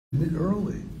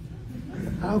Early.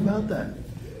 How about that?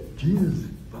 Gene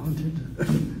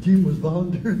was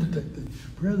volunteered to take the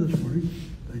prayer this morning.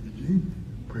 Thank you, Gene.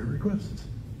 Prayer requests.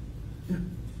 Yeah.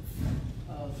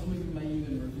 Some of you may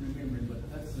even remember, but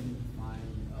Hudson, my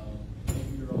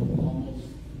 8-year-old, almost,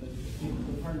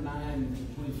 will turn 9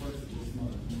 the 21st of this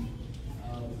month,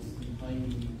 was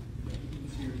complaining. He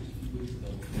was here just a few weeks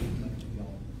ago.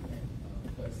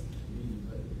 But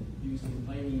he was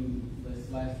complaining this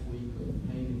last week of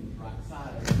pain in his right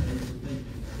side. And we were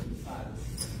thinking of the sinus.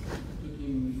 Took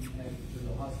him to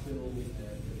the hospital, his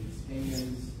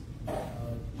scans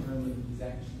determined he's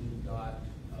actually got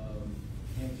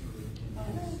cancer in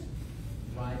his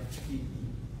right kidney.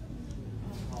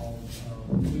 It's called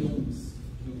Wilms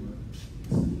tumor.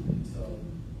 It's a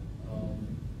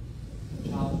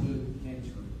childhood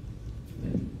cancer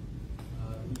thing.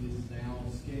 He is now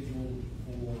scheduled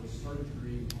for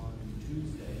surgery on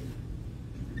Tuesday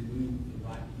to remove the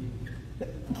right kidney.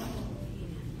 There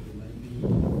may be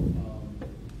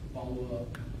follow-up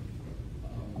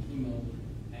chemo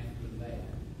after that.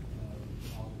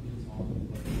 All depends on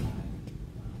what time,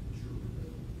 I'm sure.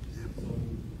 So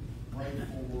pray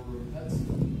for Hudson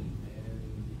and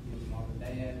his mom and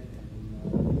dad and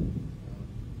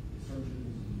the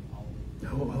surgeons and all.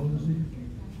 How old is he?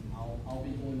 I'll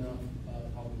be going up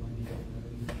probably Monday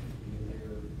afternoon to be there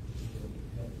to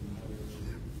help him whatever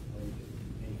way that he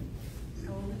can.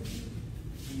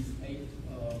 He's 8,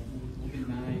 will be 9 in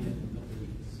a couple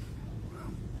weeks.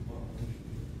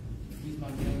 He's my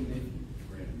young nephew.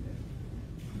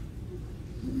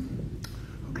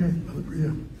 Okay, Mother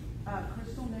Bria.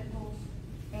 Crystal Nichols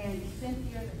and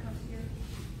Cynthia that comes here,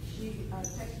 she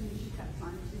texted me she's got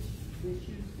sinus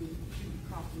issues and she's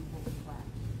coughing for the class.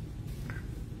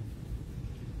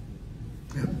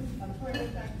 Yeah. A prayer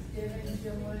of Thanksgiving.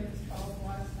 Jim Williams called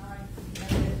last night.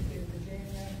 Made it to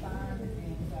Virginia fine, and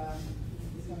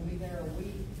he's going to be there a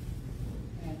week.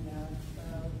 And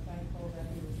thankful that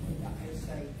he got there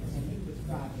safe, and he was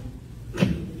driving.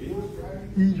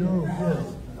 He drove, yes.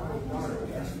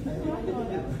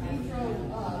 He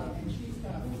drove up, and she's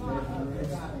going to fly up and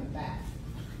driving back.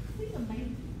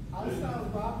 Also,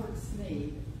 Robert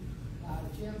Sneed.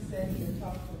 Jim said he had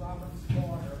talked to Robert's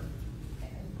daughter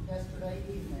yesterday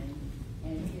evening,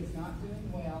 and he is not doing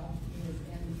well. He is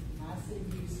in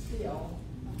ICU still.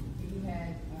 He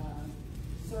had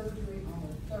surgery on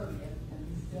the 30th, and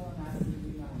he's still in ICU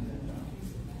not doing well.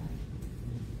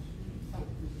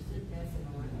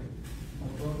 My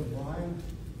brother Brian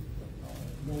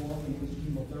no longer needs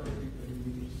chemotherapy, but he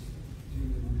needs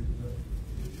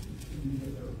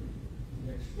immunotherapy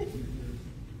the next 2 years.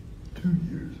 2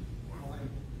 years. Wow.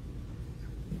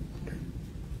 Okay.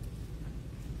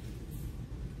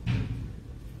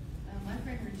 My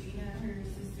friend Regina, her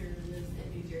sister lives in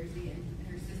New Jersey, and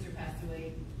her sister passed away.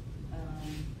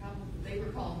 They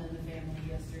were calling in the family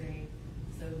yesterday,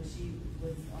 so she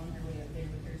was on her way up there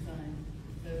with her son.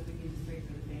 So if we could just pray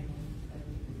for the family, that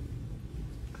would be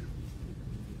great.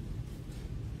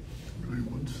 Going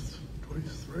once,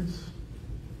 twice, thrice.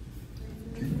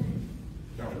 Okay.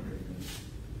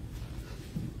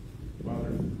 Father,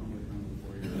 I'm going to come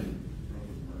before your throne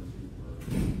of mercy.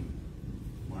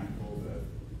 We're mindful that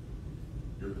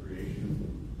your creation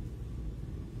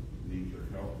needs your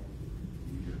help,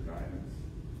 needs your guidance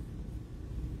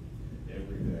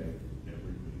every day,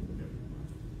 every week, every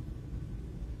month.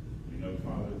 We know,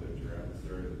 Father, that your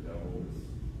adversary, the devil, is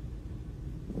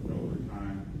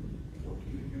overtime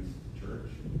working against the church,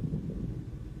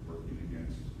 working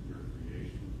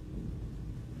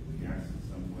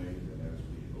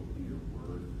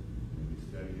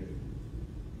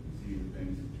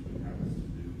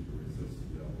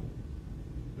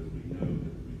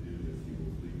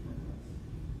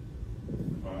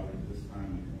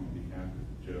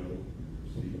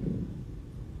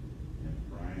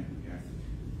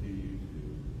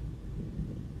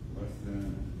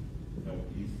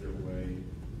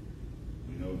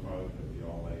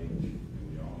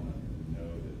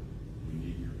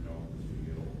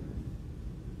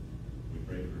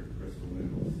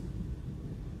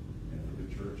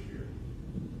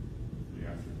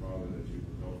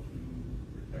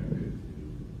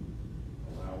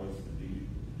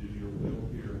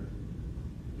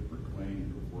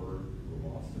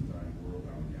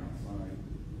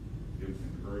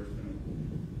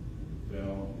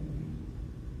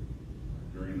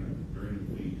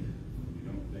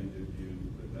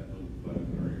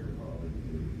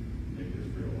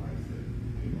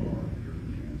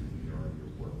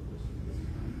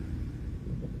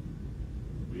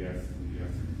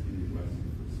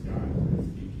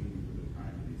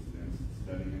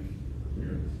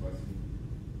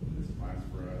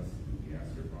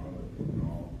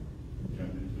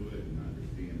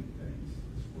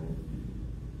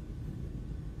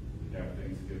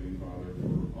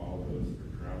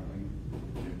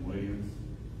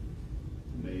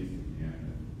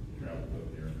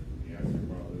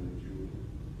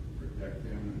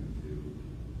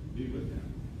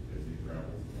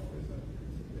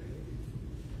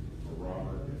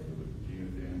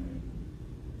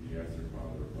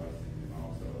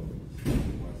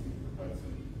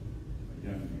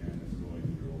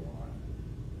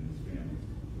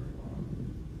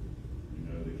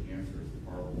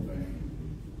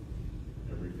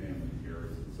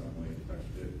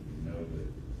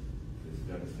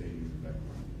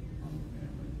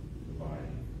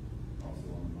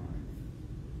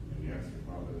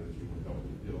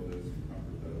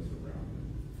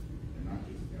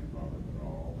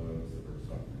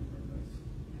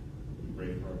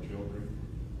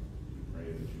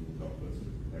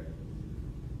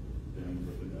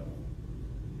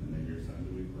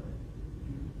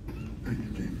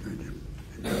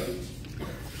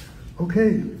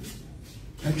Okay,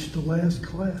 next to last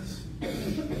class.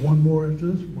 One more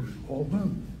after this, we're all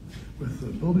done with the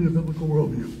building a biblical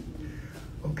worldview.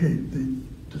 Okay,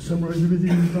 to summarize everything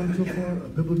we've done so far, a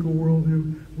biblical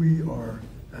worldview, we are,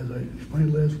 as I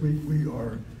explained last week, we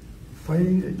are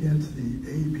fighting against the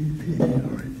APP,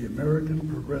 all right, the American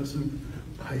Progressive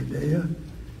Paideia,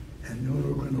 and the only way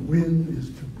we're going to win is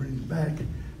to bring back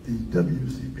the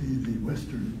WCP, the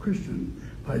Western Christian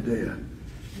Paideia.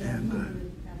 And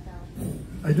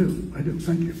I do,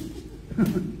 thank you.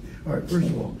 All right, first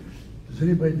of all, does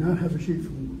anybody not have a sheet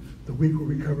from the week where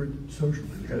we covered socially?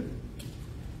 Okay.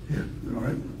 Yeah, all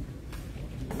right.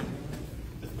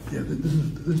 Yeah, this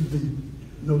is the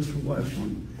notes from last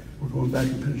one. We're going back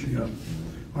and finishing up.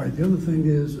 All right, the other thing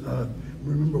is,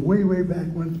 remember way back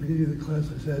when at the beginning of the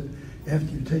class I said, after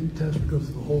you take the test, we go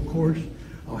through the whole course.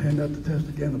 I'll hand out the test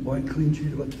again, a blank clean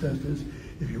sheet of what the test is.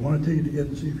 If you want to take it again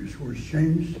and see if your score's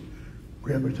changed,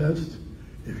 grab a test.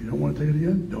 If you don't want to take it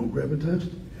again, don't grab a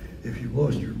test. If you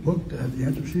lost your book to have the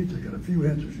answer sheets, I got a few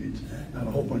answer sheets, not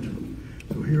a whole bunch of them.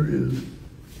 So here is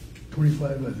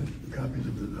 25, I think, copies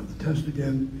of the test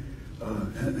again.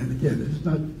 And again, it's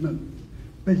not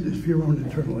basically it's for your own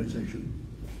internalization.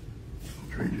 I'll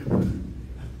trade you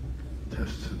the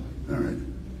tests. All right.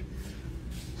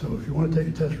 So if you want to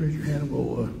take a test, raise your hand and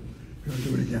we'll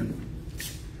do it again.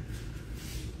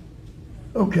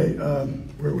 Okay,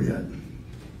 where are we at?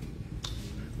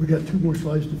 We got 2 more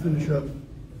slides to finish up.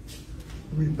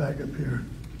 Let me back up here.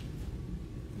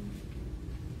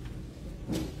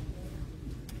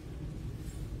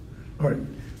 All right,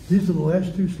 these are the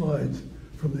last 2 slides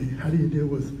from the how do you deal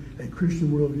with a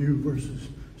Christian worldview versus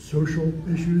social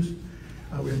issues.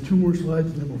 We have 2 more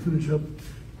slides and then we'll finish up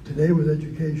today with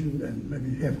education and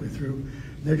maybe halfway through.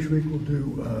 Next week we'll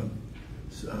do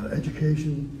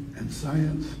education and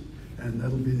science, and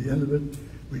that'll be the end of it.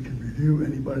 We can review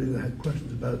anybody that had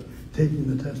questions about taking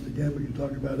the test again. We can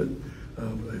talk about it.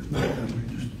 If not, then we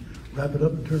can just wrap it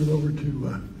up and turn it over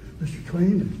to Mr.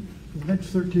 Twain for the next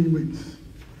 13 weeks.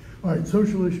 All right,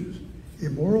 social issues.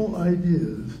 Immoral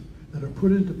ideas that are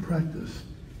put into practice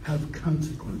have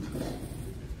consequences.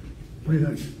 What do you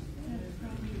think?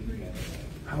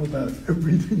 How about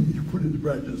everything you put into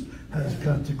practice has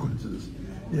consequences?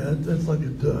 Yeah, that's like a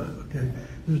duh, okay?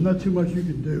 There's not too much you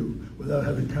can do without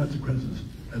having consequences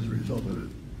as a result of it.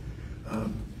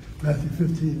 Matthew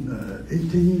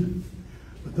 15:18,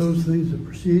 but those things that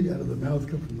proceed out of the mouth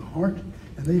come from the heart,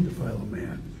 and they defile a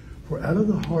man. For out of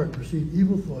the heart proceed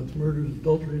evil thoughts, murders,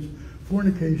 adulteries,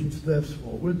 fornications, thefts,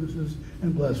 false witnesses,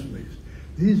 and blasphemies.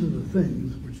 These are the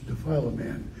things which defile a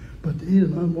man. But to eat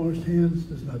an unwashed hands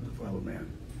does not defile a man.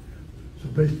 So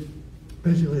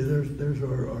basically, there's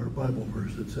our Bible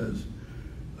verse that says,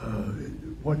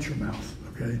 watch your mouth,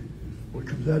 okay? What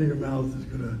comes out of your mouth is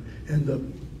going to end up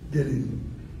getting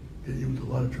you into a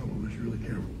lot of trouble unless you're really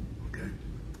careful, okay?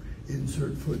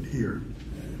 Insert foot here.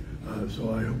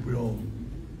 So I hope we all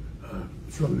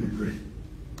strongly agree.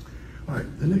 All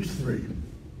right, the next 3.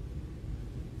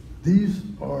 These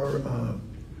are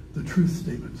the truth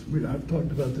statements. I've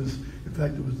talked about this. In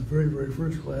fact, it was the very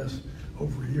first class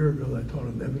over a year ago that I taught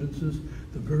on evidences.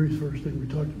 The very first thing we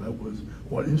talked about was,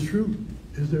 what is true?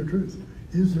 Is there truth?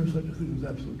 Is there such a thing as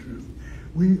absolute truth?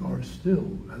 We are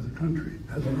still, as a country,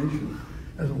 as a nation,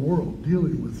 as a world,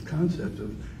 dealing with the concept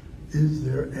of, is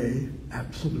there a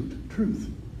absolute truth?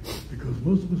 Because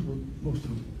most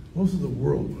of the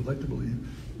world would like to believe,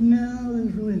 no,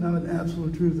 there's really not an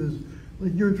absolute truth.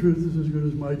 Like your truth is as good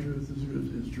as my truth, as good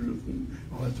as his truth, and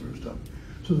all that sort of stuff.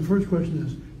 So the first question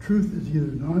is, truth is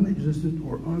either non-existent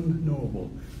or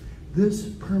unknowable. This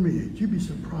permeates, you'd be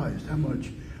surprised how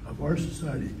much of our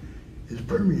society is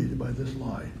permeated by this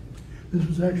lie. This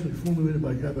was actually formulated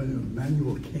by a guy by the name of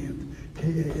Immanuel Kant,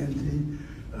 K-A-N-T.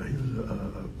 He was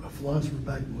a philosopher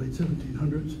back in the late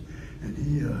 1700s, and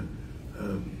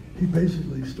he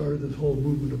basically started this whole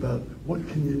movement about what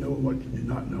can you know and what can you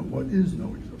not know, what is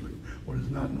knowing something, what is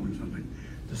not knowing something.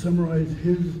 To summarize,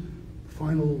 his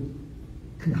final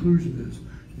conclusion is,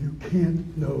 you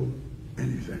can't know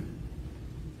anything.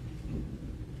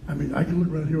 I mean, I can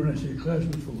look around here and I see a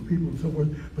classroom full of people and so forth,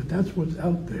 but that's what's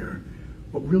out there.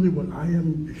 But really what I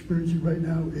am experiencing right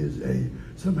now is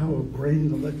somehow a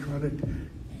brain electronic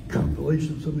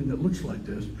compilation of something that looks like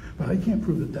this, but I can't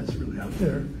prove that that's really out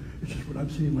there. It's just what I'm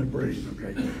seeing in my brain,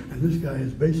 okay? And this guy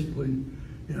has basically,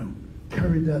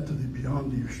 carried that to the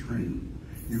beyond the extreme.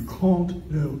 You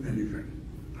can't know anything,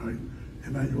 right?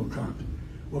 Immanuel Kant.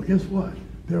 Well, guess what?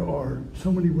 There are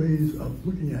so many ways of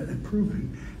looking at and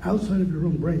proving outside of your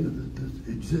own brain that this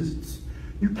exists.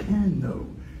 You can know,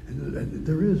 and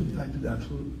there is, in fact, an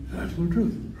absolute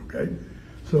truth, okay?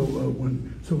 So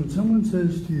when someone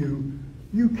says to you,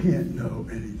 you can't know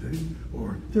anything,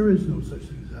 or there is no such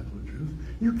thing as absolute truth,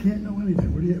 you can't know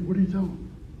anything. What do you tell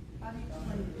them? How do you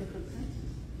explain the different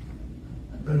senses?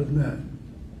 Better than that.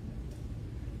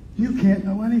 You can't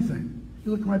know anything.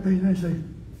 You look at my page and I say,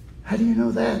 how do you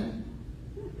know that?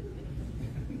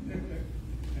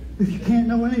 If you can't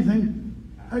know anything,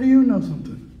 how do you know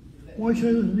something? Why should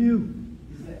I listen to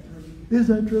you? Is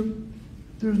that true?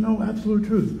 There's no absolute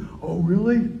truth. Oh,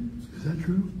 really? Is that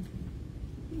true?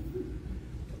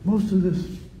 Most of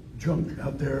this junk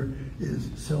out there is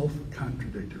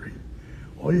self-contradictory.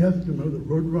 All you have to do, remember the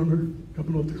road runner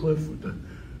coming off the cliff with the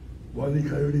Wile E.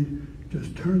 Coyote,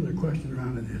 just turn the question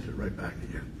around and answer it right back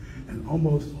again. And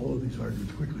almost all of these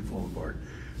arguments quickly fall apart.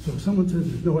 So if someone says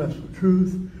there's no absolute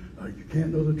truth, you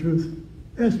can't know the truth,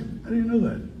 ask them, how do you know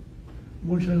that?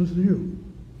 Why should I listen to you?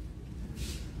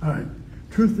 All right.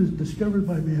 Truth is discovered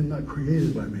by man, not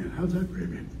created by man. How's that,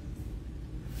 Gravy?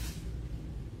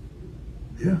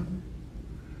 Yeah.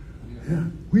 Yeah.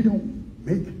 We don't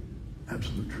make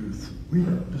absolute truths. We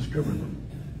discover them.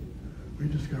 We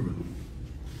discover them.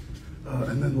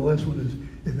 And then the last one is,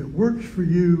 if it works for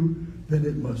you, then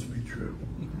it must be true.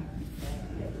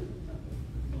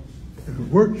 If it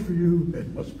works for you, it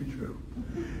must be true.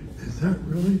 Is that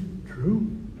really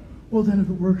true? Well, then if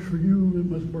it works for you, it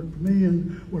must work for me.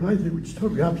 And what I think, which is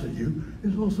totally opposite you,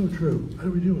 is also true. How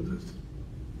do we deal with this?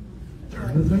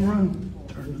 Turn the thing around.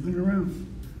 Turn the thing around.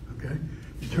 Okay?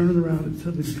 You turn it around, it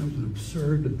suddenly becomes an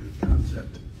absurd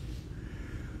concept.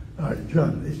 All right,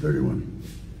 John 8:31.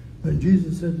 Then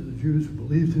Jesus said to the Jews who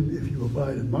believed him, if you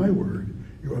abide in my word,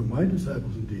 you are my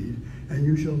disciples indeed, and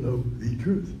you shall know the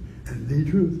truth, and the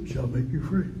truth shall make you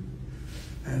free.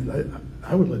 And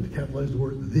I would like to capitalize the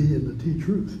word the and the T,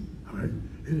 truth. All right?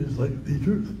 It is like the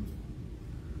truth.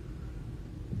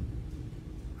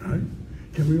 All right?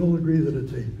 Can we all agree that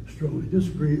it's a strongly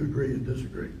disagree, agree, and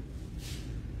disagree?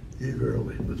 Yea,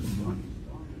 verily. Let's move on.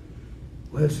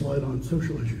 Last slide on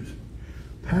social issues.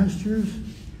 Pastors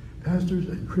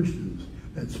and Christians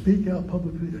that speak out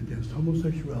publicly against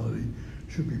homosexuality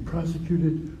should be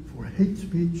prosecuted for hate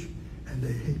speech and a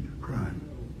hate crime.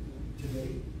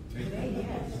 Today,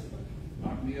 yes.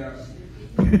 Knock me out.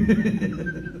 Today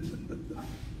is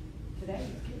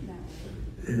kidnapping.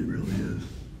 It really is.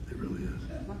 It really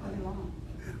is. Not very long.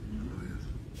 Yeah, it really is.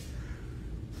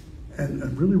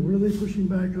 And really, what are they pushing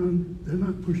back on? They're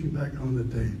not pushing back on that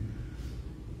they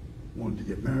want to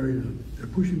get married. They're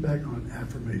pushing back on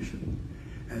affirmation.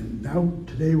 And now,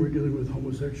 today, we're dealing with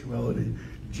homosexuality,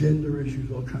 gender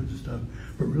issues, all kinds of stuff.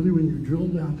 But really, when you drill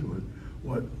down to it,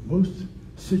 what most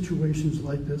situations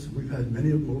like this, we've had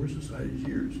many of them over society's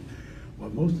years,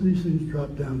 what most of these things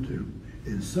drop down to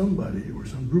is somebody or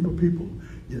some group of people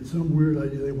get some weird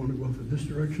idea they want to go off in this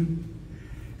direction,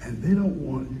 and they don't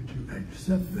want you to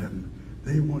accept them.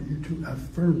 They want you to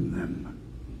affirm them.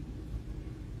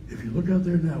 If you look out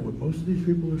there now, what most of these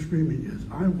people are screaming is,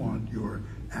 I want your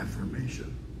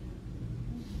affirmation.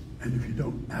 And if you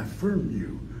don't affirm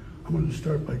you, I'm going to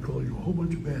start by calling you a whole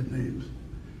bunch of bad names.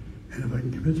 And if I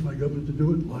can convince my government to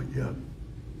do it, lock you up.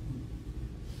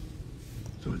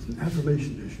 So it's an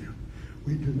affirmation issue.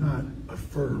 We do not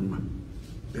affirm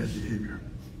bad behavior.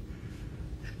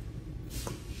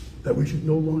 That we should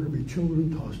no longer be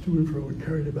children tossed to and fro and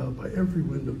carried about by every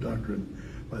wind of doctrine,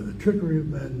 by the trickery of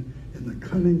men, in the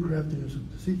cunning craftiness of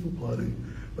deceitful plotting,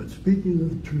 but speaking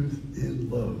the truth in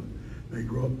love, may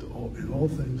grow up in all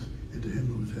things into him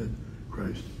who is head,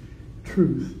 Christ.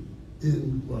 Truth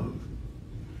in love.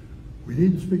 We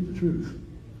need to speak the truth,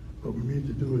 but we need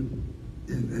to do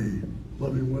it in a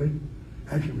loving way.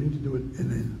 Actually, we need to do it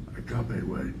in an agape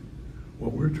way.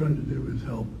 What we're trying to do is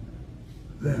help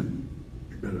them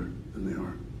be better than they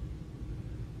are.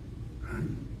 All right?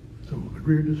 So,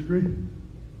 agree or disagree?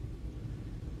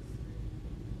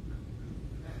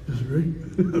 Disagree?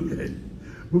 Okay.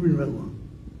 Moving right along.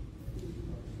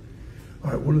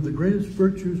 All right, one of the greatest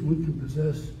virtues one can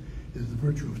possess is the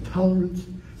virtue of tolerance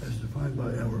as defined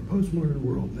by our postmodern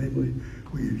world. Namely,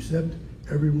 we accept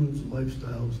everyone's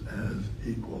lifestyles as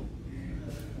equal.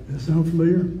 Does that sound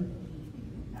familiar?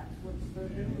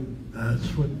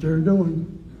 That's what they're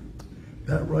doing.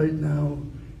 That right now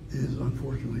is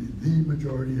unfortunately the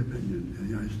majority opinion in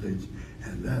the United States.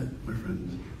 And that, my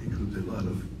friends, includes a lot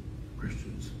of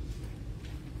Christians.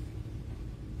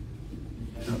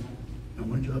 Not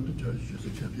my job to judge, just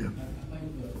accept you. I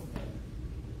think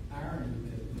the irony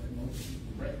that most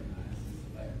people recognize is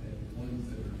the fact that the ones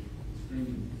that are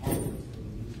extremely tolerant are the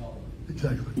least tolerant.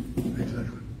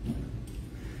 Exactly.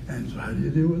 And so how do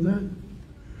you deal with that?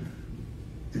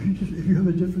 If you have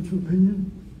a difference of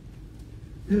opinion,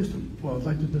 Yes, well, I'd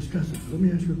like to discuss it. Let me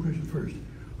ask you a question first.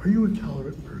 Are you a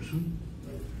tolerant person?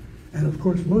 And of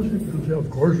course, most people will say, of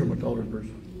course I'm a tolerant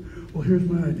person. Well, here's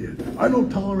my idea. I don't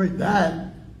tolerate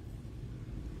that.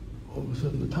 All of a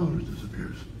sudden, the tolerance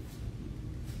disappears.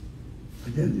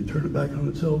 Again, you turn it back on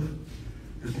itself,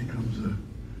 it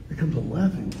becomes a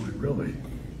laughing point, really.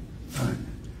 All right.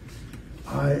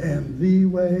 I am the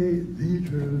way, the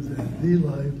truth, and the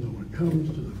life. No one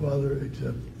comes to the Father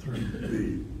except through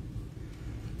me.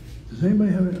 Does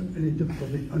anybody have any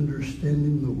difficulty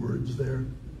understanding the words there?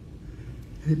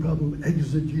 Any problem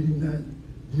exegeting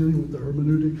that, dealing with the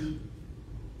hermeneutics?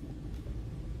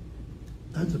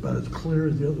 That's about as clear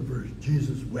as the other verse.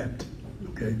 Jesus wept,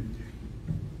 okay?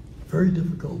 Very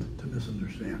difficult to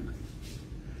misunderstand.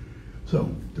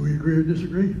 So, do we agree or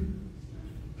disagree?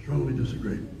 Strongly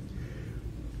disagree.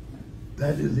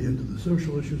 That is the end of the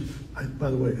social issues. By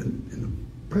the way, in the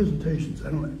presentations, I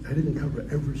didn't cover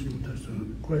every single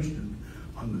question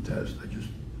on the test. I just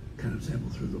kind of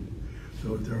sampled through them.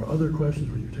 So if there are other questions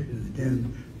when you're taking it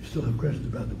again, you still have questions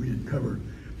about that we didn't cover,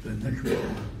 then next week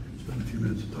we'll spend a few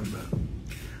minutes to talk about it.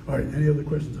 All right, any other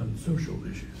questions on social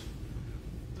issues?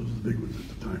 Those are the big ones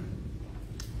at the time.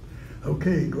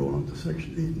 Okay, go on to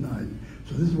section 8 and 9.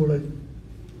 So this is what I'm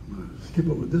going to skip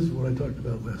over. This is what I talked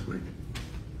about last week.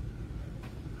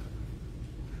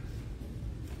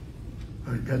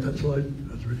 All right, got that slide?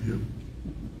 Let's review.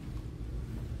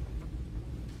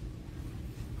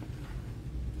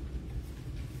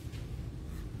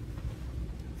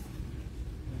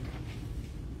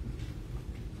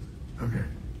 Okay.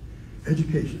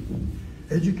 Education.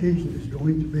 Education is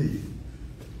going to be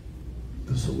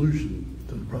the solution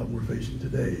to the problem we're facing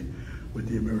today with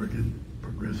the American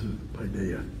progressive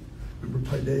paideia. Remember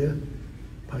paideia?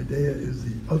 Paideia is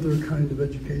the other kind of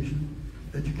education.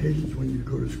 Education is when you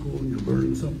go to school and you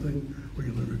learn something, or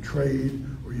you learn a trade,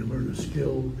 or you learn a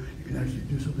skill. You can actually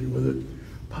do something with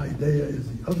it. Paideia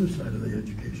is the other side of the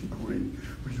education coin,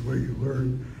 which is where you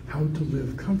learn how to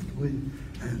live comfortably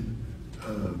and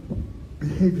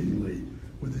behavingly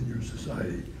within your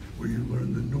society, where you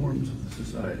learn the norms of the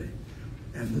society.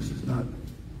 And this is not,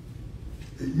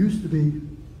 it used to be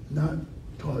not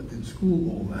taught in school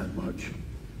all that much,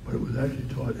 but it was actually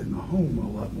taught in the home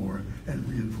a lot more and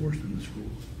reinforced in the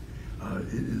schools.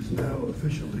 It is now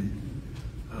officially,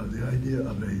 the idea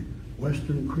of a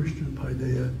Western Christian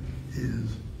paideia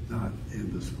is not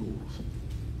in the schools.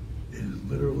 It is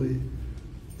literally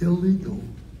illegal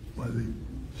by the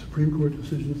Supreme Court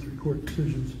decisions, 3 court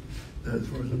decisions, that as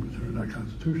far as I'm concerned are not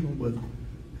constitutional, but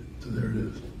so there it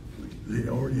is. They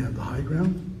already have the high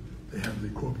ground. They have the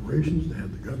corporations, they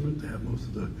have the government, they have most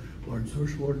of the large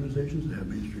social organizations, they have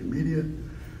mainstream media.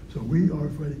 So we are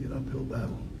fighting an uphill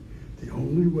battle. The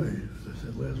only way, as I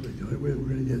said last week, the only way we're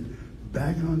going to get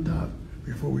back on top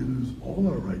before we lose all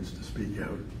our rights to speak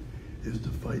out is to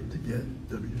fight to get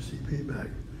WCP back,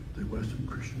 the Western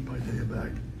Christian paideia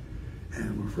back.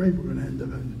 And we're afraid we're going to end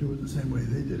up having to do it the same way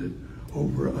they did it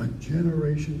over a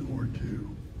generation or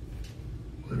 2,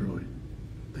 literally.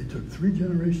 They took 3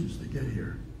 generations to get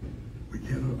here. We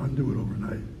can't undo it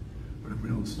overnight. But if we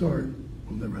don't start,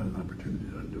 we'll never have an opportunity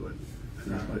to undo it.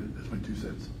 And that's my 2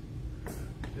 cents.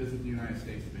 Isn't the United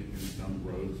States making some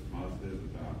roads positive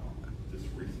about just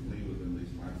recently, within these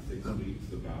last 6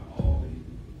 weeks, about all the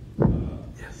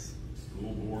yes.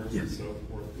 school boards Yes. and so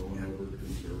forth going over to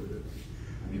conservatives?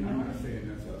 I mean, I'm not saying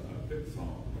that's a fit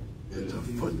song. It's a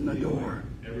foot in the door.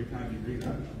 Like every time you read, I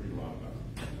read a lot about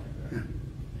stuff like that.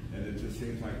 Yeah. And it just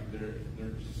seems like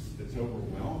it's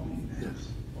overwhelming. Yes.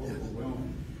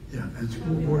 Overwhelming. Yeah, and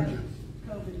school boards.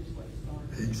 COVID is what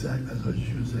started. Exactly, that's what I was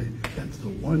going to say. That's the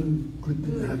one good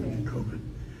thing that happened in COVID.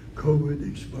 COVID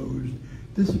exposed.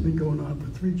 This has been going on for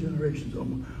 3 generations,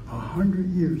 almost 100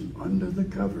 years under the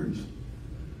covers,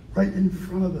 right in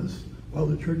front of us, while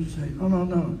the church is saying,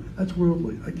 no, that's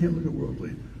worldly. I can't look at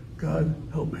worldly. God,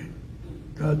 help me.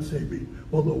 God, save me.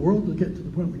 Well, the world will get to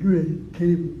the point where you can't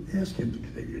even ask him to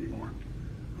save you anymore.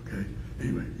 Okay?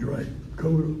 Anyway, you're right.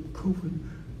 COVID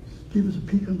gave us a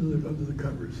peek under the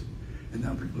covers, and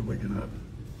now people are waking up.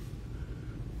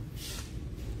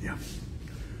 Yeah.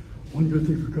 One good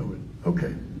thing for COVID.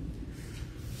 Okay.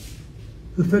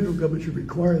 The federal government should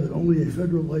require that only a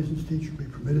federal licensed teacher be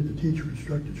permitted to teach or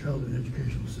instruct a child in an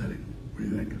educational setting. What do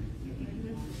you think?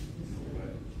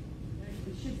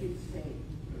 It should be the state.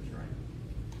 That's right.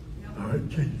 All right,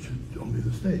 change it to only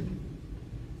the state.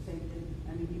 Same thing.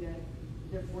 I mean,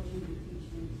 they're forcing you to teach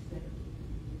in the state.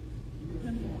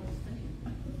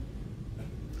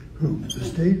 Who? The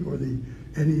state or the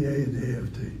NEA and the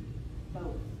AFT?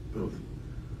 Both. Both.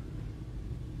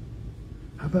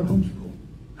 How about homeschool?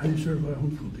 How do you certify a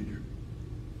homeschool teacher?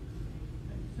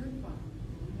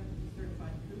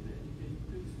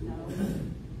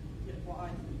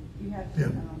 have Yeah.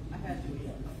 to, I have to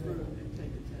approve and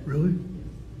take the test. Really?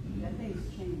 Yeah, things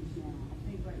change now. I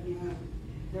think right now,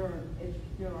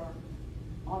 there are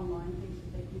online things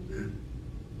that they can do,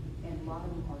 and a lot of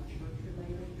them are church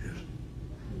related. Yes.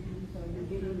 So you're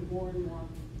getting more and more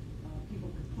people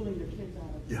pulling their kids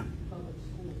out of Yeah. public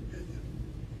school.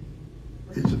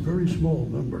 It's a very small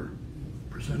number,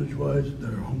 percentage-wise,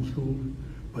 that are homeschooled.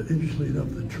 But interestingly enough,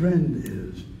 the trend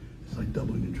is it's like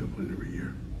doubling and tripling every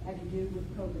year. Had to do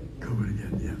with COVID. COVID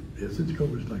again, yeah. Yeah, since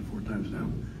COVID, it's like 4 times now,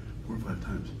 4 or 5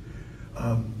 times.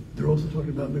 They're also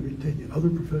talking about maybe taking other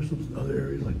professionals in other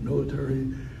areas like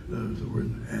military,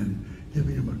 and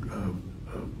giving them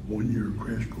a 1-year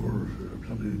crash course or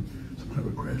something, some kind of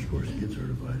a crash course to get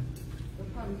certified. They'll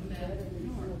probably be better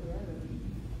than some of the others.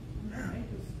 Our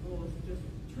Anchor school has just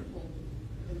tripled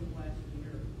in the last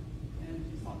year, and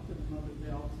she talked to the mother,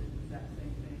 they all said the exact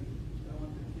same thing. They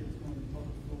want their kids going to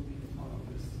public school being taught all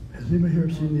this. Has anybody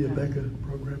here seen the Abeka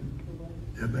program?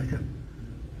 Abeka?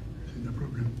 Seen the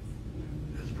program?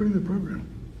 It's a pretty good program.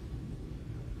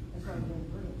 That's why they're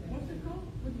brutal. What's it called?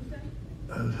 What'd you say?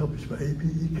 Help you spell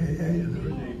A-P-E-K-A, is it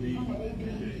right? ABEKA,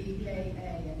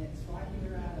 and it's right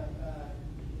here out of,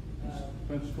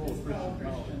 Pensacola Christian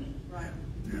College. Right.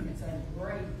 Yeah. It's a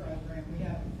great program. We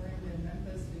have a friend in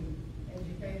Memphis who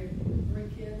educated 3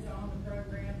 kids on the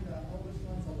program. The oldest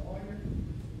one's a lawyer,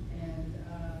 and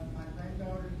my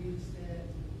granddaughter used it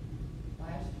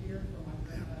last year for my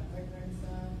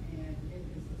great-grandson, and it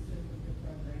is a super good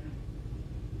program.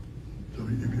 So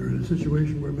if you're in a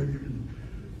situation where maybe you can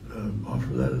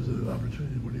offer that as an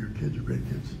opportunity to one of your kids or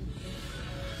grandkids.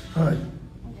 All right.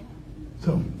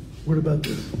 So, what about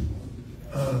this?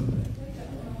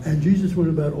 And Jesus went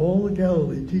about all of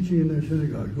Galilee teaching in their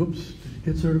synagogue. Oops, did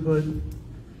you get certified?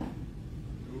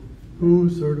 Who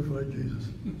certified Jesus?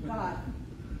 God,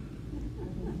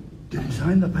 Did he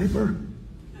sign the paper?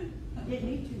 didn't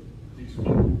need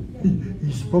to.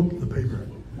 He spoke the paper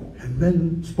and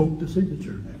then spoke the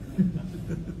signature.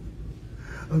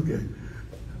 Okay.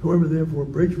 Whoever therefore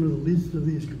breaks one of the least of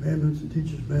these commandments and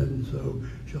teaches men so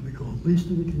shall be called least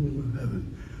in the kingdom of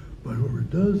heaven. But whoever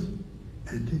does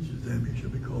and teaches them, he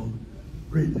shall be called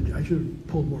great. I should have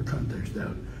pulled more context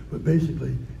out. But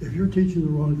basically, if you're teaching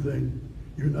the wrong thing,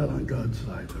 you're not on God's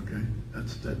side, okay?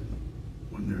 That's that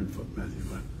one there in Matthew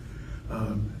 5.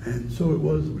 And so it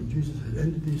was when Jesus had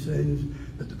ended these sayings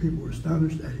that the people were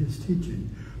astonished at his teaching,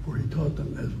 for he taught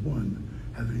them as one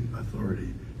having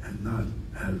authority and not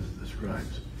as the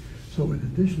scribes. So in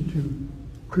addition to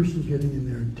Christians getting in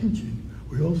there and teaching,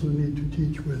 we also need to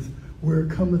teach with where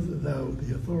cometh thou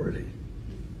the authority?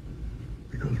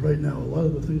 Because right now, a lot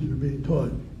of the things that are being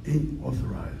taught ain't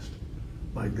authorized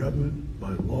by government,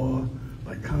 by law,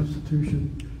 by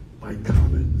constitution, by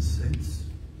common sense.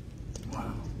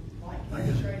 Wow. Like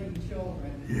castrating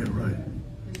children. Yeah, right.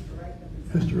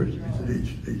 Hysterectomy is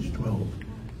at age 12.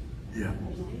 Yeah.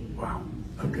 Wow.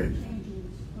 Okay. Changing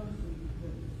supposedly the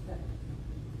sex.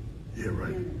 Yeah,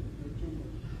 right. Gender, the gender.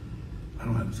 I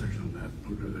don't have a section on that.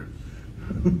 Don't go there.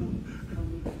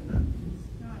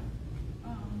 Scott,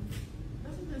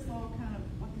 doesn't this all kind of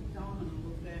like a domino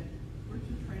effect? We're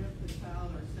to train up the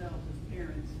child ourselves as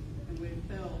parents, and we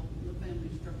felt the family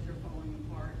structure falling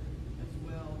apart as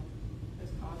well as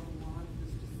causing a lot of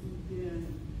this to seep in.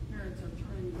 Parents are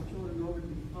turning the children over to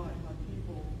be taught by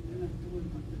people, and they're not doing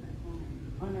nothing at home.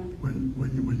 I know.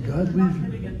 When God They're not leaves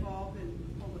getting you, involved in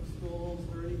public schools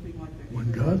or anything like that.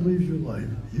 when God leaves your life,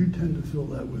 you tend to fill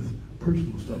that with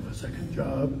personal stuff, a second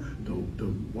job,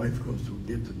 the wife goes to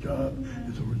get the job,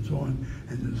 and so forth and so on.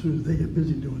 And as soon as they get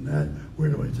busy doing that, where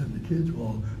do I send the kids?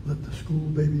 Well, let the school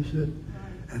babysit.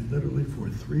 And literally for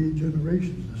 3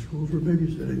 generations, the schools were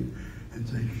babysitting and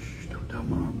say, shh, don't tell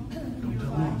mom, don't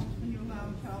tell mom. When you allow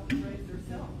a child to raise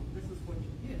themselves, this is what you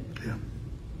get. Yeah.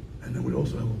 And then we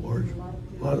also have a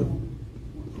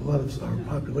lot of our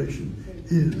population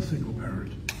is single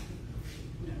parent.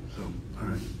 So, all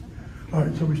right. All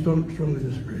right, so we strongly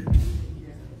disagree.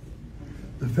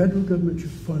 The federal government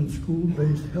should fund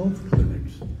school-based health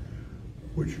clinics,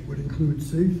 which would include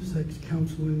safe sex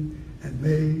counseling and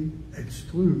may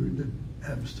exclude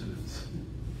abstinence.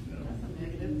 That's a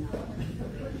negative.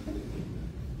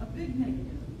 A big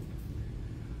negative.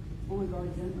 Only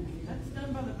God done That's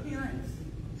done by the parents.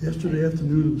 Yesterday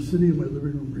afternoon, I was sitting in my living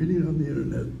room reading it on the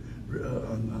internet,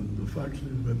 on the Fox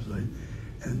News website,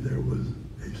 and there was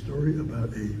a story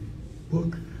about a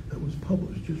book that was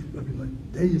published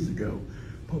like days ago,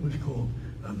 published called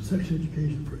Sex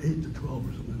Education for 8 to 12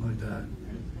 or something like that.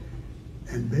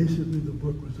 And basically the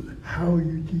book was how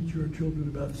you teach your children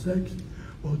about sex.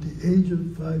 Well, at the age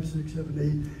of 5, 6,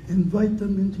 7, 8, invite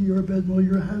them into your bed while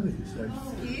you're having sex,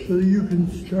 so that you can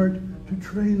start to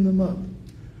train them up.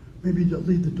 Maybe to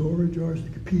leave the door ajar so they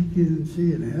could peek in and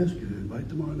see and ask and invite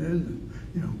them on in and,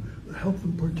 you know, help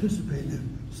them participate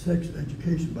in sex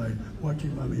education by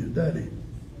watching Mommy and Daddy.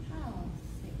 Oh,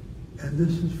 And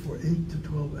this is for 8 to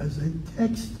 12 as a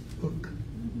textbook.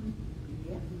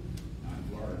 Yeah.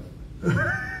 I'm Laura.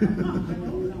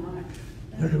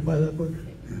 You're going to buy that book?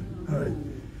 Yeah. All right.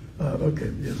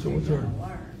 Okay, yeah, so what's our...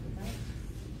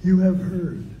 You have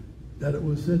heard that it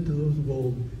was said to those of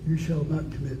old, you shall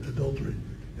not commit adultery.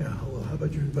 Yeah, hello, how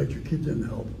about you invite your kids in to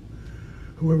help?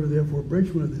 Whoever therefore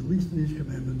breaks one of the least of these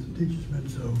commandments and teaches men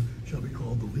so shall be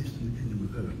called the least in the kingdom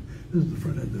of heaven. This is the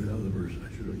front end of the other verse I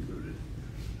should have included.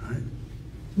 All right?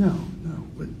 No,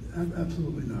 but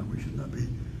absolutely not. We should not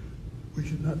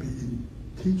be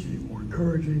teaching or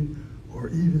encouraging or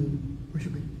even, we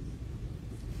should be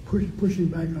pushing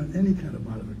back on any kind of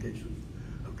modification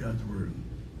of God's word.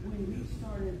 When we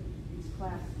started these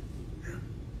classes, Yeah.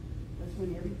 that's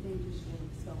when everything just sort of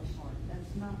fell apart.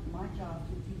 That's not my job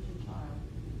to teach a child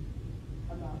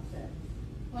about sex.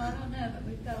 Well, I don't know, but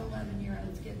we've got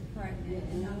 11-year-olds getting pregnant,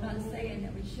 and I'm not saying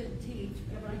that we shouldn't teach,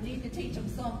 but we need to teach them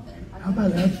something. How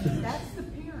about abstinence? That's the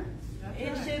parents.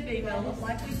 It should be, but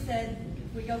like we said,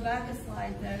 if we go back a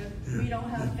slide though, we don't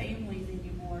have families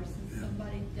anymore, since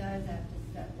somebody does have to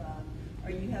step up. Or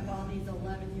you have all these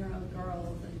 11-year-old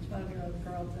girls and 12-year-old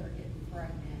girls that are getting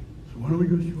pregnant. So why don't we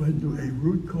go ahead and do a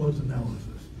root cause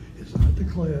analysis? It's not the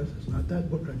class, it's not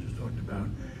that book I just talked about,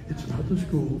 it's not the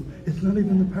school, it's not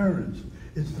even the parents.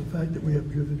 It's the fact that we have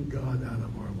driven God out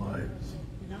of our lives.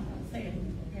 And I'm not saying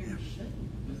parents shouldn't.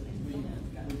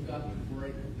 We've got to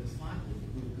break the cycle,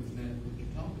 because then what you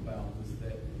talked about was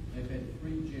that they've had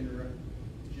 3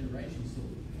 generations, so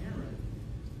the parent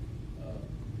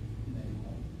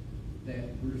now, that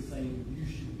we're saying you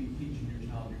should be teaching your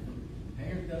child differently. The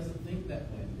parent doesn't think that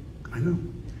way. I know.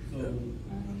 So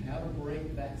how to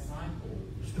break that cycle?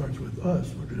 Starts with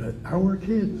us. Look at our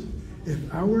kids.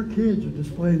 If our kids are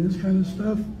displaying this kind of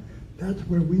stuff, that's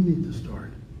where we need to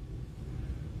start.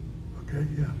 Okay,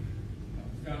 yeah.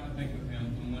 Scott, I think with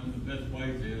him, one of the best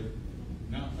ways is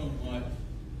not so much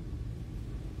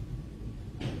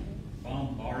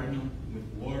bombarding them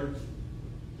with words,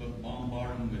 but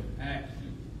bombarding them with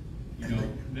action. You know,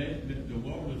 the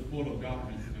world is full of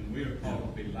darkness, and we are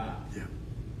called to be light. Yeah.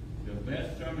 The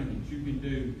best sermon that you can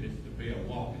do is to be a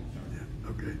walking sermon. Yeah.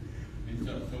 Okay. And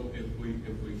so if we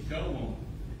show them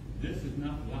this is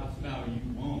not the lifestyle you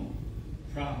want,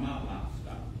 try my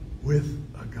lifestyle. With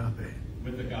agape.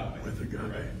 With agape. With agape.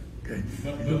 Correct. Okay.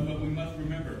 But we must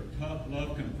remember, tough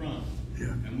love confronts. Yeah.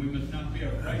 And we must not be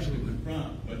afraid Absolutely. to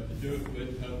confront, but to do it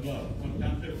with tough love.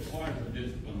 Sometimes it requires a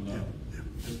disciplined love. Yeah.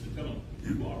 Just to tell them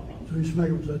you are wrong. So you smack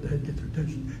them upside the head, get their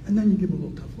attention, and then you give them a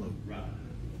little tough love. Right.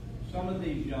 Some of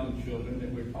these young children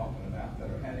that we're talking about that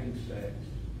are having sex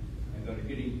and that are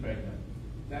getting pregnant,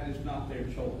 that is not their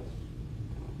choice.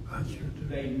 That's true too.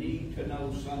 They need to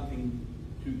know something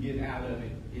to get out of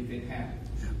it if it happens.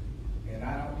 Yeah. And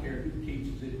I don't care who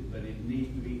teaches it, but it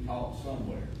needs to be taught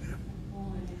somewhere. Yeah.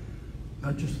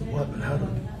 Not just the what, but how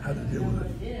to deal with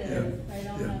it. They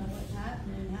don't know what's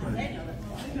happening, how Right. they know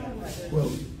what's happening.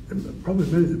 Well, and probably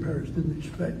many of the parents didn't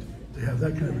expect to have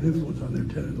that kind of an influence on their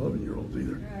 10 and 11-year-olds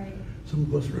either. Right. Some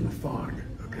of us are in a fog,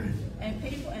 okay? And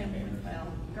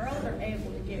girls are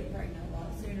able to get pregnant a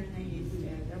lot sooner than they used to.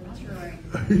 They're maturing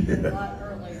a lot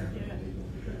earlier.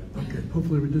 Okay,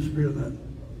 hopefully we disagree on that.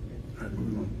 All right,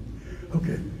 moving on.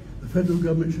 Okay, the federal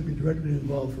government should be directly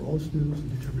involved for all students in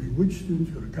determining which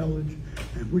students go to college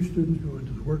and which students go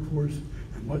into the workforce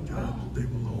and what jobs they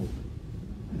will hold.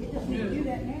 It doesn't do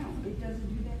that now. It doesn't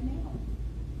do that now.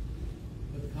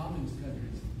 But the communist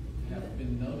countries have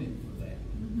been noted for that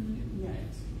in the Yeah.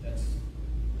 past.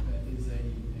 That is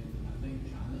and I think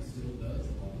China still does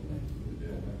a lot of that.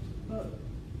 But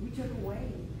we took away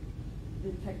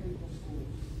the technical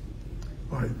schools.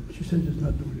 All right, she said it's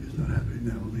not happening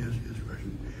now. Let me ask you this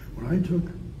question. When I took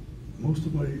most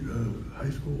of my high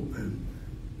school and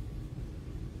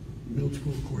middle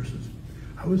school courses,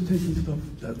 I was taking stuff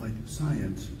that like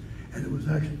science, and it was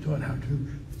actually taught how to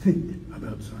think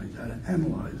about science, how to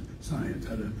analyze science,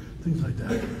 how to things like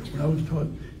that. When I was taught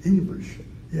English,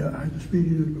 yeah, I had to speak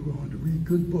English, but go on to read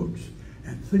good books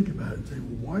and think about it and say,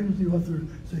 well, why does the author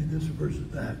say this versus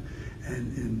that?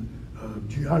 And in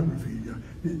geography,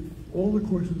 all the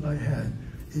courses I had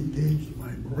engaged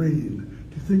my brain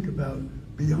to think about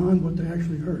beyond what they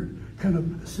actually heard, kind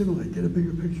of assimilate, get a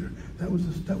bigger picture. That was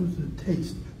the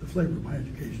taste, the flavor of my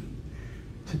education.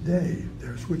 Today,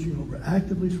 they're switching over,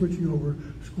 actively switching over,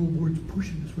 school boards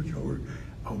pushing to switch over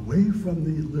away from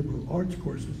the liberal arts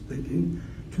courses thinking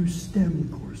to STEM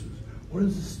courses. What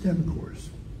is a STEM course?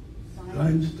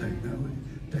 Science,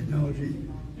 technology,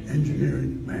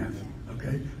 engineering, math.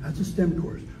 Okay? That's a STEM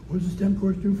course. What does a STEM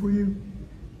course do for you?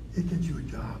 It gets you a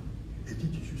job. It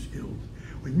teaches you skills.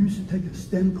 When you take a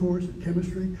STEM course in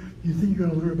chemistry, you think you're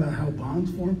going to learn about how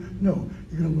bonds form? No,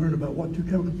 you're going to learn about what two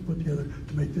chemicals put together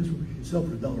to make this, what we can sell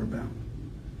for $1 a pound.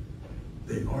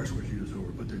 They are switching us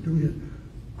over, but they're doing it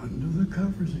under the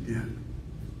covers again.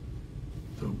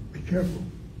 So be careful.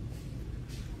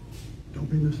 Don't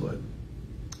be misled.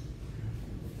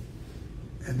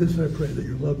 And this I pray, that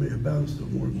your love may abound still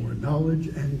more and more. Knowledge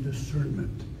and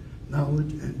discernment.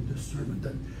 Knowledge and discernment.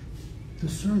 That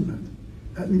discernment,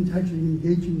 that means actually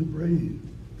engaging the brain,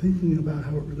 thinking about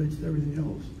how it relates to everything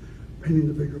else, painting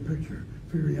the bigger picture,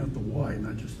 figuring out the why,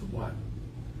 not just the what.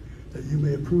 That you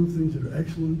may approve things that are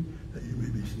excellent, that you may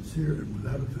be sincere and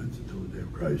without offense until the day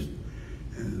of Christ.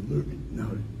 And Luke,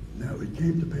 now it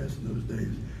came to pass in those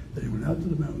days that he went out to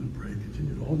the mountain and prayed,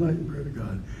 continued all night in prayer to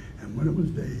God. And when it was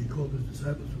day, he called his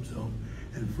disciples to himself,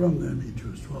 and from them he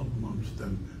chose 12 amongst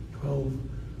them, 12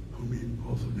 whom he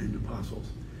also named apostles.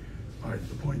 All right,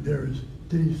 the point there is,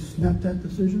 did he snap that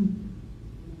decision?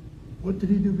 What did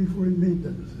he do before he made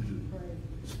that decision?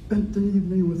 Spent an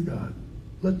evening with God.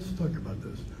 Let's talk about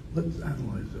this. Let's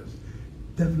analyze this.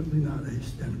 Definitely not a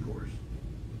STEM course.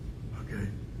 Okay?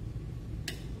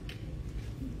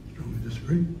 Strongly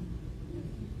disagree?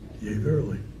 Yea,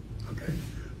 verily. Okay,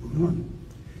 moving on.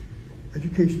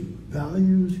 Education,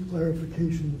 values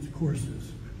clarifications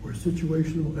courses where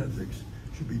situational ethics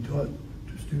should be taught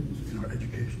to students in our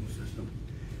educational system.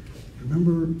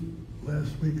 Remember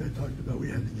last week I talked about we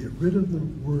had to get rid of the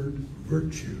word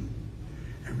virtue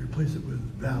and replace it with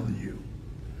value.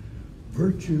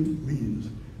 Virtue means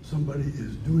somebody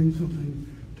is doing something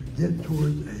to get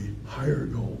towards a higher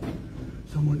goal.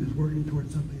 Someone is working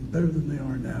towards something better than they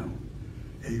are now.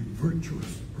 A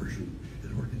virtuous person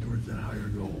is working towards that higher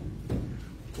goal.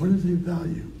 What is a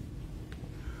value?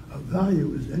 A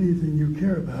value is anything you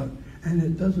care about, and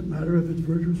it doesn't matter if it's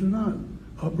virtuous or not,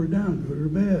 up or down, good or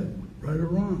bad, right or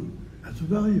wrong. That's a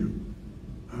value.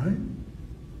 All right?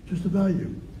 Just a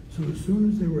value. So as soon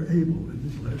as they were able, in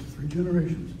these last 3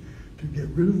 generations, to get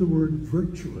rid of the word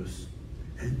virtuous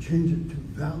and change it to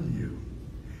value,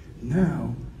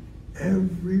 now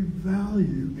every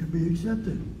value can be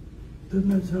accepted. Doesn't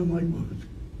that sound like, well, it's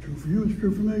true for you, it's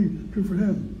true for me, it's true for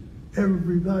him.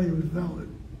 Every value is valid,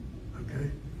 okay?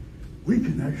 We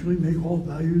can actually make all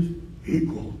values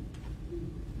equal.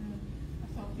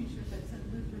 I saw a t-shirt that said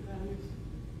live for values.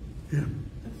 Yeah.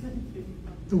 That's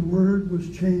it. The word was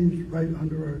changed right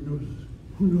under our noses.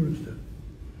 Who noticed it?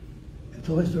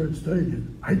 Until I started studying it,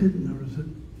 I didn't notice it.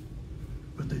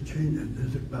 But they changed it.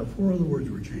 There's about 4 other words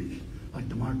were changed. Like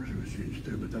democracy was changed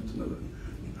too, but that's another,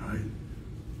 all right?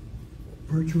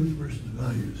 Virtuous versus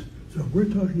values. So if we're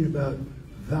talking about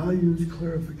values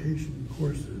clarification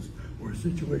courses or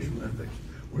situational ethics,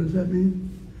 what does that mean?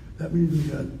 That means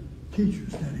we've got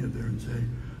teachers standing up there and saying,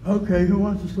 okay, who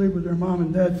wants to sleep with their mom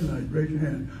and dad tonight? Raise your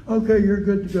hand. Okay, you're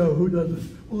good to go. Who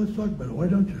doesn't? Well, let's talk about it. Why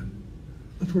don't you?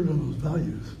 Let's work on those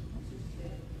values.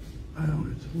 I know,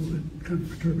 it's a little bit kind of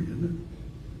perturbing, isn't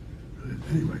it?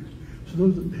 But anyway, so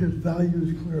here's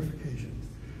values clarification.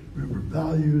 Remember,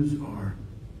 values are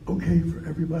okay for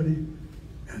everybody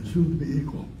and soon to be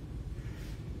equal.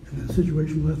 And then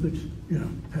situational ethics, you know,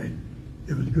 hey,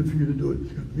 if it's good for you to do it,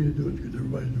 it's good for me to do it, it's good for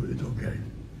everybody to do it, it's okay.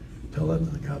 Tell that to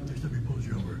the cop next time he pulls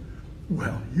you over.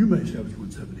 Well, you may say I was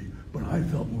 170, but I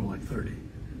felt more like 30.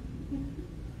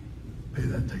 Pay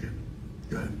that ticket.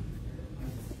 Go ahead.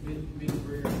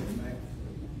 Mid-career, back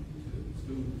to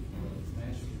school,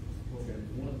 master's program,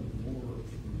 one of the more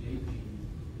engaging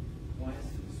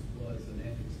classes was an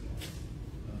ethics class,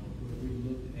 where we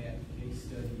looked at case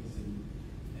studies and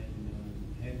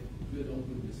had good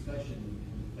open discussion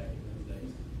back in those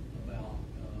days about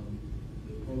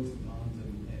the pros and cons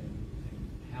and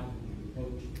how we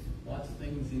approach lots of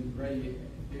things in gray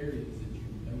areas that you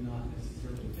may not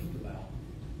necessarily think about.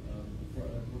 For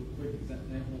a quick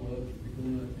example of, if you're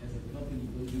going to, as a company,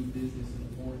 go do business in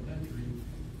a foreign country,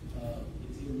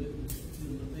 it's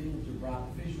illegal to bribe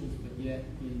officials, but yet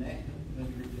in that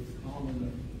country it's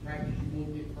common practice. You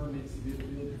won't get permits to build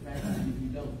your factory if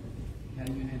you don't. How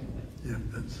do you handle that? Yeah,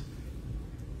 that's,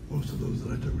 most of those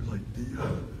that I took was like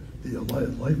the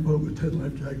lifeboat with 10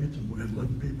 life jackets and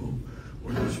 11 people,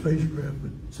 or the spacecraft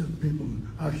with 7 people and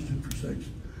oxygen for 6. Those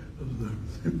are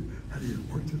the, how do you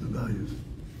work through the values?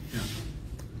 Yeah.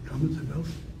 Comments about?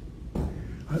 All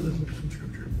right, let's look at some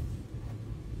scripture.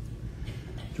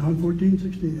 John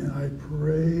 14:16, and I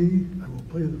pray, I will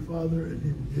pray to the Father, and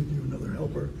he will give you another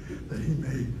helper, that he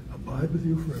may abide with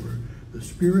you forever, the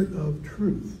Spirit of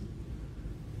truth,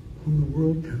 whom the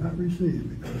world cannot receive,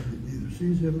 because it neither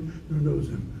sees him nor knows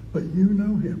him. But you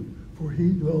know him, for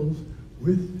he dwells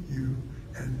with you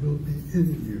and will be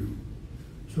in you.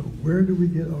 So where do we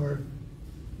get our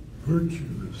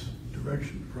virtuous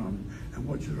direction from, and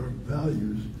what should our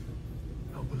values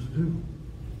help us do?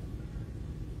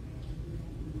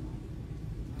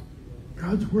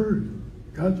 God's word,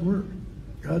 God's work,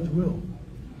 God's will,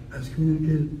 as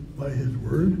communicated by his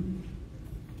word.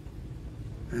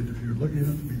 And if you're lucky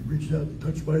enough to be reached out and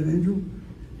touched by an angel,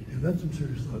 give that some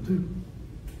serious thought too.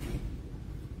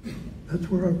 That's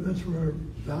where our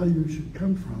values should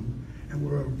come from, and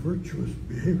where our virtuous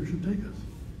behavior should take us.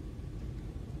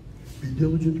 Be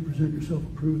diligent to present yourself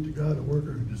approved to God, a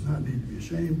worker who does not need to be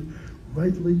ashamed,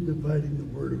 rightly dividing the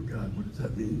word of God. What does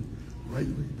that mean?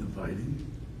 Rightly dividing.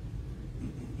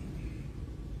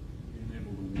 Being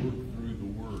able to work through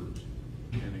the words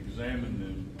and examine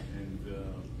them and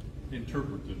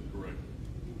interpret them correctly.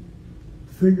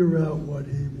 Figure out what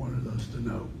he wanted us to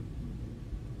know.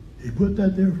 He put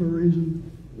that there for a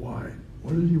reason. Why?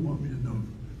 What does he want me to know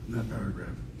from that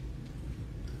paragraph?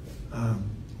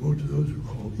 Woe to those who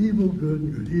call evil good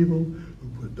and good evil, who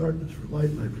put darkness for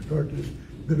light, light for darkness,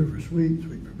 bitter for sweet,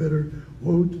 sweet for bitter.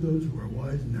 Woe to those who are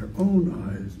wise in their own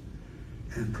eyes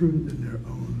and prudent in their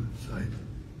own sight.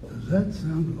 Does that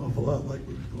sound an awful lot like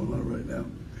what's going on right now?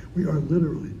 We are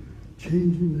literally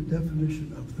changing the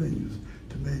definition of things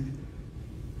to make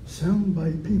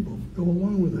soundbite people go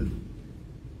along with it.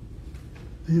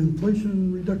 The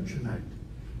Inflation Reduction Act.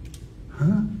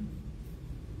 Huh?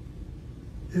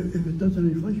 If it does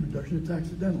an inflation reduction, it's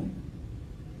accidental.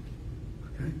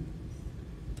 Okay?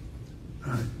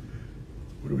 All right.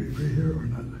 Do we agree here or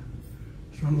not?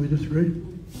 Strongly disagree?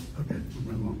 Okay, move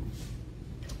right along.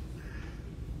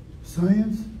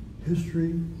 Science,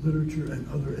 history, literature, and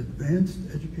other advanced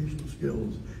educational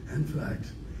skills and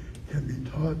facts can be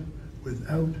taught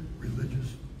without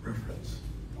religious reference.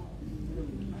 No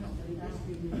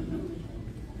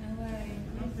way.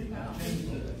 I changed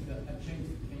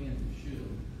the can to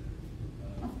should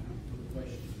for the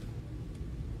question.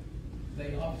 They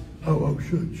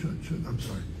obviously. Should. I'm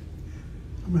sorry.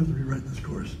 I'm going to have to rewrite this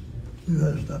course. You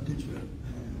got to stop teaching that.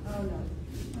 Oh, no.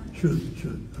 Should.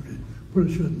 Okay. Put a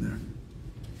should in there.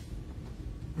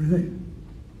 What do you think?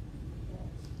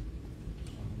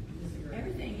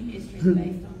 Everything in history is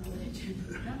based on religion.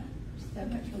 So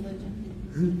much religion.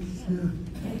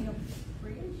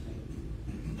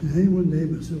 Can anyone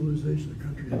name a civilization, a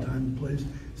country, a time, and place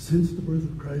since the birth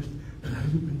of Christ that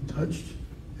hasn't been touched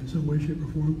in some way, shape,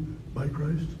 or form by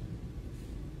Christ?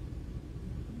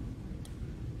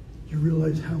 Do you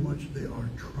realize how much they are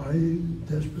trying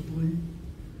desperately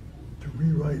to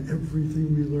rewrite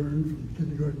everything we learned from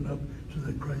kindergarten up so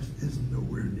that Christ is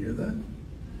nowhere near that?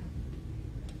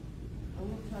 I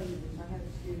will tell you this, I had a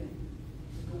student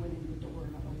going in the door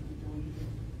and I opened the door and he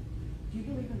said, do you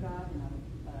believe in God? And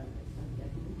I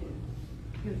definitely do.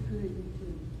 He goes, good, me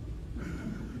too.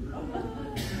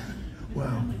 Wow.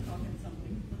 Well,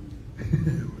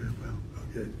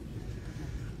 okay.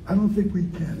 I don't think we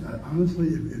can. Honestly,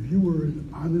 if you were an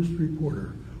honest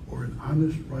reporter or an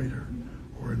honest writer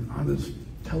or an honest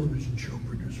television show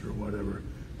producer or whatever,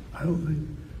 I don't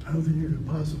think you could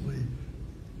possibly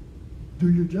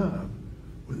do your job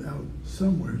without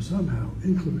somewhere, somehow,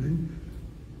 including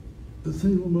the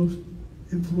single most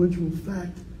influential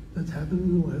fact that's happened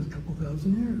in the last couple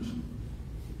thousand years.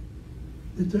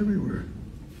 It's everywhere.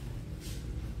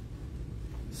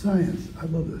 Science, I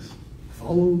love this.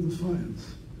 Follow the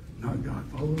science, not God.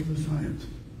 Follow the science.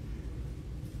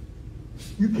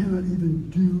 You cannot even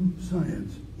do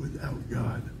science without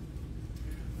God.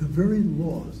 The very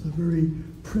laws, the very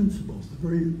principles, the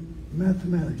very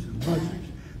mathematics and logics,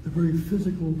 the very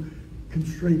physical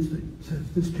constraints that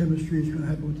says this chemistry is going to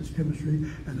happen with this chemistry,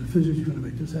 and the physics is going to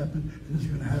make this happen, and this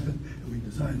is going to happen, and we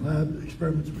design lab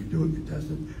experiments, and we do it, we test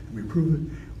it, and we prove it.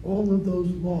 All of those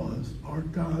laws are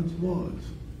God's laws.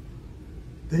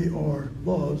 They are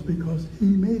laws because he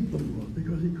made them laws,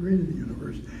 because he created the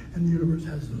universe, and the universe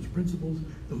has those principles,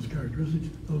 those characteristics,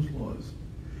 those laws.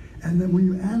 And then when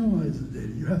you analyze the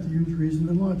data, you have to use reason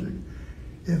and logic.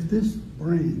 If this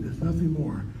brain is nothing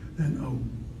more than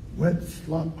a wet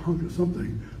slop hunk of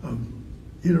something, of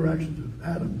interactions of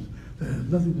atoms that has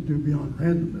nothing to do beyond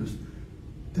randomness,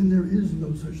 then there is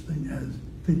no such thing as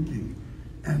thinking,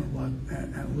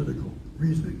 analytical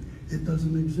reasoning. It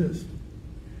doesn't exist.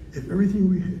 If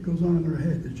everything goes on in our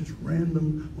head is just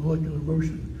random molecular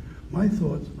motion, my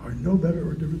thoughts are no better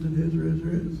or different than his or his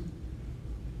or his.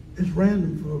 It's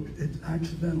random, folks. It's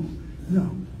accidental.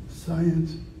 No,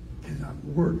 science cannot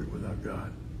work without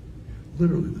God.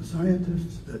 Literally, the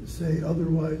scientists that say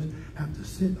otherwise have to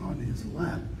sit on his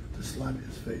lap to slap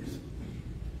his face.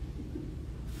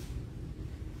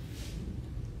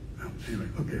 Well, anyway,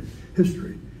 okay.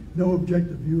 History. No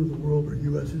objective view of the world or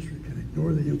U.S. history can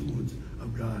ignore the influence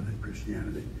of God and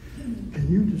Christianity.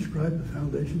 Can you describe the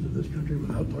foundations of this country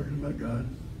without talking about God?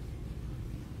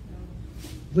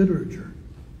 Literature.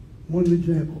 One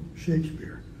example,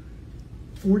 Shakespeare.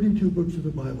 42 books of the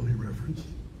Bible he referenced,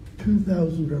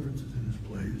 2,000 references in his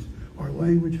plays. Our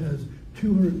language has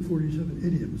 247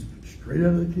 idioms straight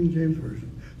out of the King James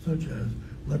Version, such as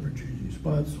leopard changing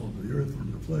spots, salt of the earth,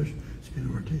 worm of the flesh, skin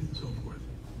of our teeth, and so forth.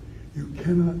 You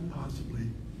cannot possibly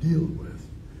deal with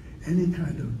any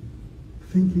kind of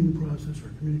thinking process or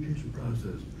communication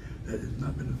process that has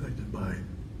not been affected by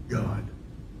God.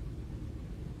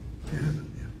 Can't happen,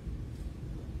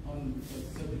 yeah. On the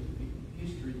subject of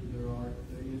history, there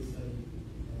is a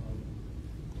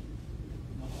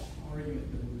argument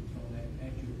that we're thrown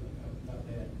at you about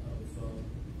that of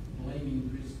blaming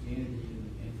Christianity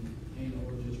and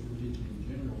or just religion in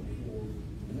general for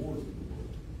the wars of the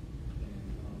world. And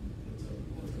it's a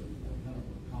kind of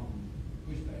a common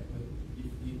pushback. But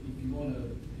if you want to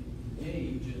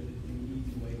engage, an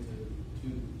easy way to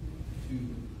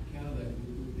counter that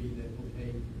would be that,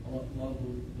 okay, a lot of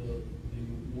the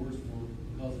wars were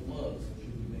because of love, so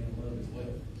should we ban love as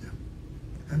well?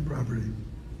 Yeah. And property.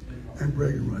 And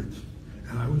bragging rights.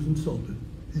 And I was insulted.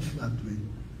 He slapped me.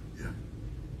 Yeah.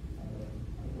 I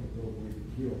don't know if we can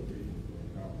kill people for a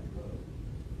common love.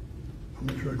 I'm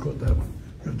not sure I caught that one.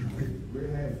 You have to repeat. We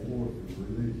have wars with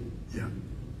religion. Yeah.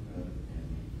 And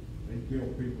they kill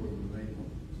people in the name of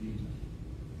Jesus.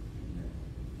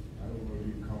 I don't know if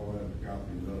you call that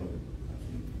agape love.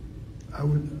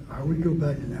 I would go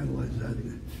back and analyze that.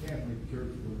 The Catholic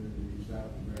Church was in the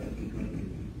South American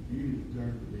countries. You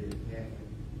turned to be a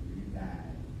Catholic, you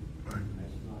died. Right.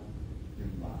 That's not in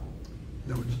the Bible.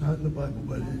 No, it's not in the Bible,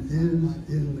 but it is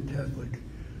in the Catholic.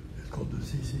 It's called the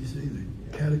CCC,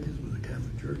 the Catechism of the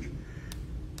Catholic Church.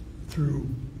 Through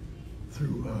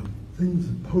things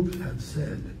that popes have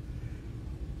said,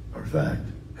 are fact,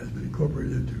 has been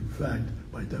incorporated into fact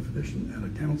by definition and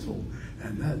a council,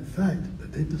 and that fact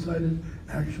that they've decided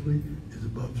actually is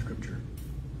above Scripture.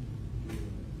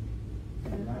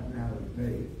 Right now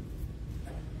today,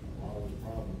 a lot of the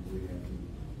problems we have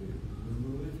with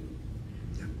religion.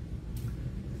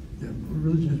 Yeah,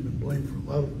 religion has been blamed for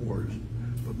a lot of wars,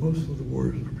 but most of the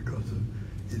wars are because of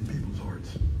in people's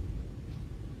hearts.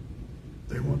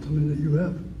 They want something that you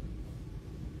have.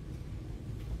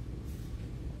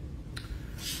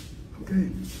 Okay,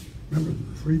 remember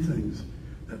the three things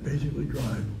that basically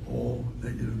drive all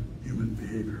negative human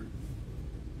behavior: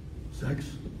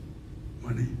 sex,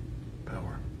 money,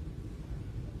 power.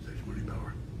 Sex, money,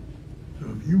 power. So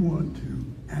if you want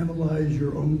to analyze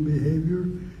your own behavior,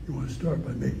 you want to start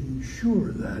by making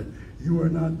sure that you are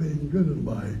not being driven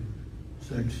by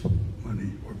sex,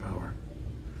 money, or power.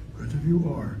 Because if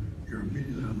you are, you're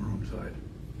immediately on the wrong side.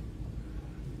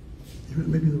 Even it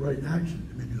may be the right action,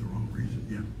 it may be the wrong reason,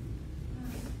 yeah.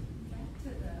 Back to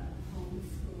the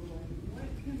homeschooling, what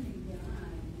can be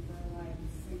done for like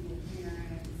single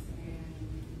parents and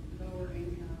lower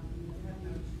income who have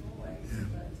no choice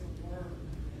but to work?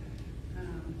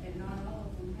 And not all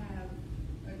of them have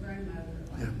a grandmother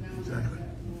like Yeah, now. exactly.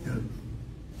 Yeah.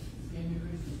 Senior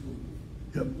Christian school.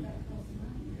 Yep. That costs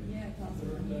money. Yeah, it costs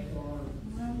There money. are,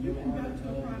 Well, you can go to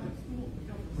a private school to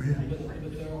go to We have-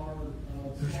 but there are.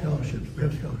 There's scholarships. We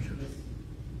have scholarships.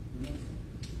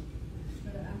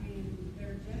 But I mean,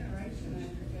 they're generation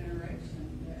after generation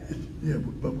that. Yeah,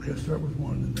 but we got to start with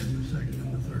one, and then the second,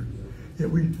 and the third. Yeah,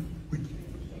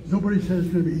 nobody says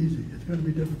it's going to be easy. It's going to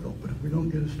be difficult, but if we don't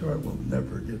get a start, we'll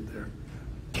never get there.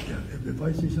 Yeah, if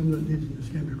I see someone that needs an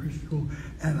Escambia Christian School,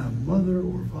 and a mother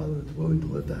or father that's willing to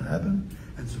let that happen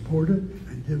and support it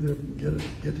and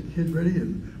get the kid ready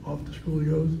and off to school he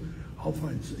goes, I'll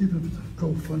find, even if it's a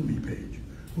GoFundMe page,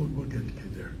 we'll get the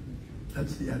kid there.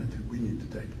 That's the attitude we need to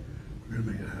take. We're going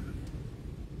to make it happen.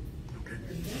 Okay.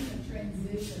 There's been a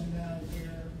transition though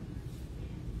where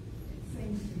it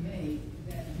seems to me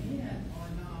that men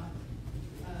are not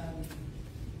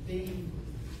being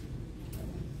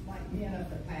like men of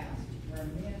the past, where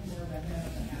men were the head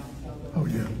of the household. Oh,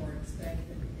 yeah. Men were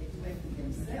expected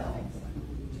themselves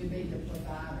to be the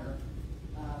provider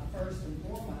first and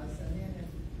foremost, and then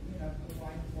if the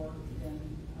wife worked, then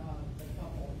the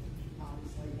couple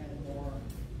obviously had more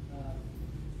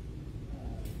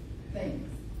things.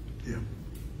 Yeah.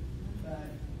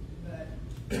 But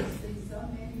you see so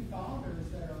many fathers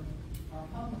that are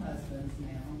home husbands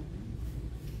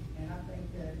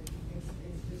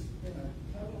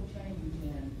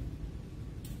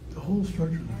whole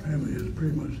structure of the family has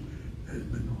pretty much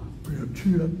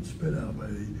chewed up and spit out by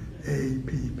the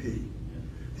APP.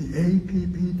 The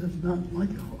APP does not like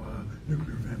a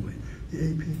nuclear family.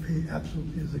 The APP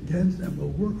absolutely is against and will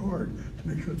work hard to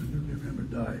make sure the nuclear family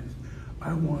dies.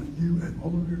 I want you and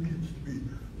all of your kids to be,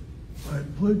 I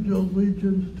pledge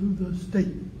allegiance to the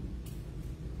state.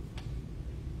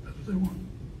 That's what they want.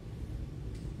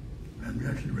 And we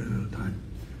actually ran out of time.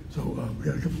 So we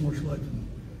got a couple more slides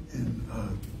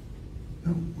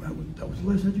no, that was the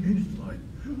last education slide.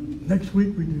 Next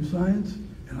week we do science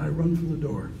and I run for the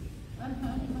door.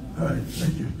 All right,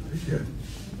 thank you. Take care.